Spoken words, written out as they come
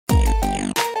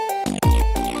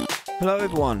Hello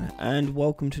everyone and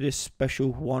welcome to this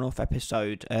special one-off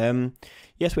episode.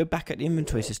 Yes, we're back at the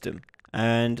inventory system,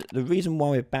 and the reason why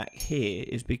we're back here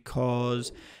is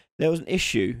because there was an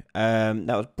issue that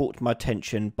was brought to my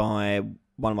attention by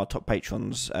one of my top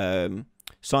patrons,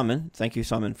 Simon. Thank you,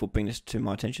 Simon, for bringing this to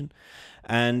my attention.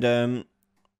 And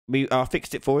I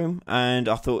fixed it for him, and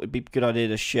I thought it'd be a good idea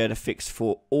to share the fix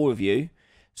for all of you,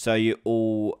 so you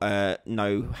all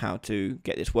know how to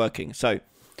get this working. So.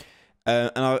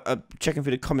 And I'm checking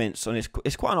through the comments on this.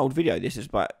 It's quite an old video. This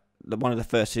is like one of the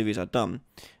first series I've done,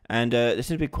 and there seems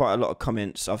to be quite a lot of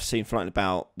comments I've seen floating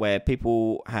about where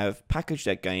people have packaged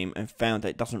their game and found that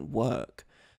it doesn't work.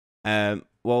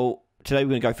 Well, today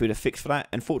we're going to go through the fix for that.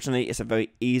 Unfortunately, it's a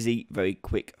very easy, very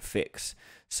quick fix.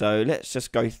 So let's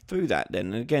just go through that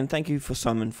then. And again, thank you for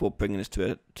Simon for bringing this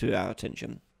to our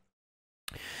attention.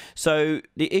 So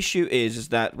the issue is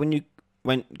that when you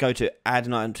go to add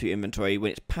an item to your inventory, when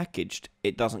it's packaged,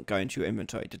 it doesn't go into your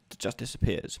inventory, it just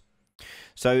disappears.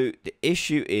 So the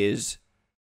issue is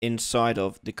inside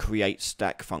of the create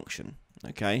stack function.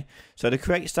 Okay, so the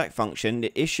create stack function,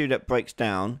 the issue that breaks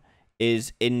down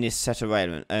is in this set array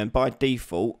element, and by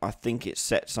default I think it's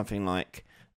set something like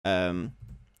this.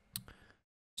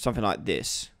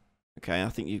 Okay, I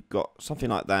think you've got something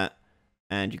like that,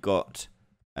 and you've got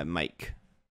a make.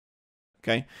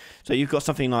 Okay, so you've got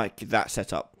something like that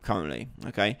set up currently.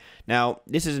 Okay, now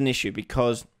this is an issue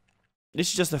because this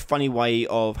is just a funny way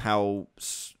of how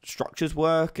structures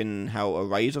work and how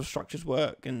arrays of structures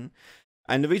work, and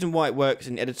the reason why it works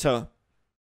in editor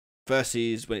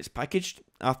versus when it's packaged,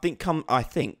 I think I'm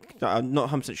not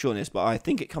 100% sure on this, but I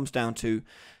think it comes down to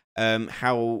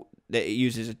how it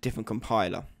uses a different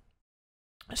compiler.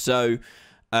 So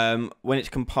when it's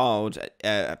compiled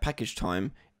at package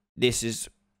time, this is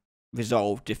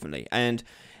resolved differently, and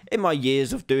in my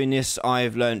years of doing this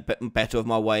I've learned better of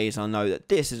my ways. I know that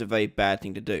this is a very bad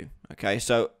thing to do. Okay,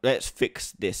 so let's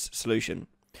fix this solution.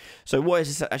 So what is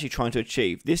this actually trying to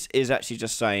achieve? This is actually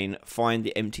just saying find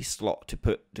the empty slot to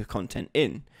put the content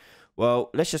in. Well,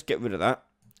 let's just get rid of that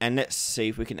and let's see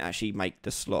if we can actually make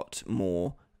the slot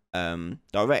more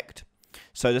direct.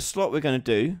 So the slot we're going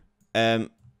to do, I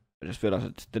just realized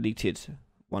I deleted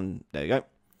one. There we go.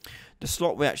 The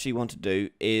slot we actually want to do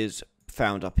is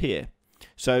found up here.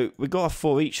 So we've got a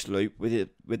for each loop with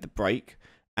the break,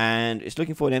 and it's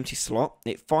looking for an empty slot.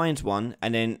 It finds one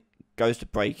and then goes to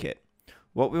break it.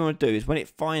 What we want to do is when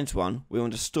it finds one, we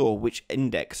want to store which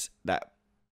index that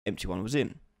empty one was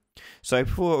in. So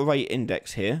for array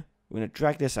index here, we're going to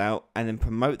drag this out and then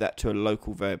promote that to a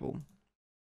local variable.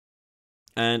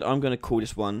 And I'm going to call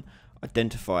this one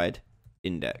identified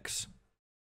index.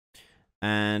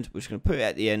 And we're just going to put it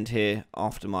at the end here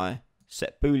after my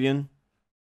set boolean,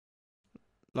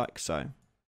 like so.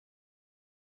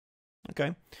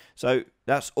 Okay, so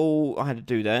that's all I had to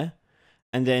do there.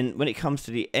 And then when it comes to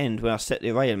the end, when I set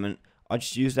the array element, I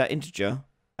just use that integer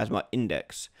as my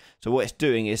index. So what it's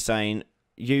doing is saying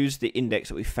use the index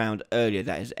that we found earlier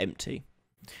that is empty,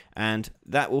 and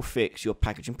that will fix your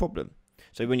packaging problem.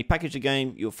 So when you package a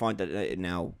game, you'll find that it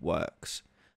now works,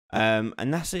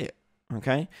 and that's it.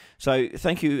 Okay, so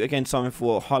thank you again, Simon,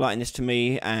 for highlighting this to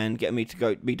me and getting me to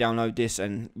go re-download this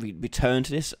and return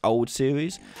to this old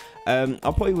series. I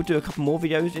probably will do a couple more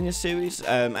videos in this series,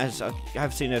 as I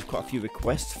have seen there's quite a few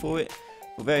requests for it,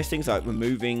 for various things like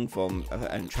removing from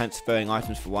and transferring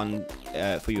items for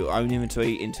your own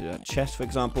inventory into a chest, for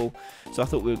example. So I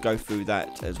thought we would go through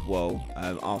that as well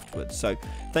afterwards. So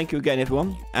thank you again,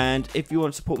 everyone, and if you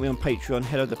want to support me on Patreon,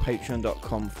 head over to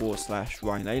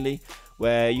patreon.com/RyanAiley,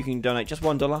 where you can donate just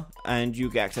 $1 and you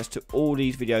get access to all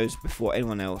these videos before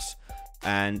anyone else,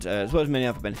 and as well as many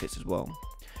other benefits as well.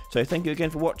 So thank you again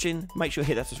for watching. Make sure to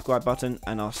hit that subscribe button,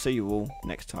 and I'll see you all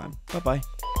next time. Bye bye.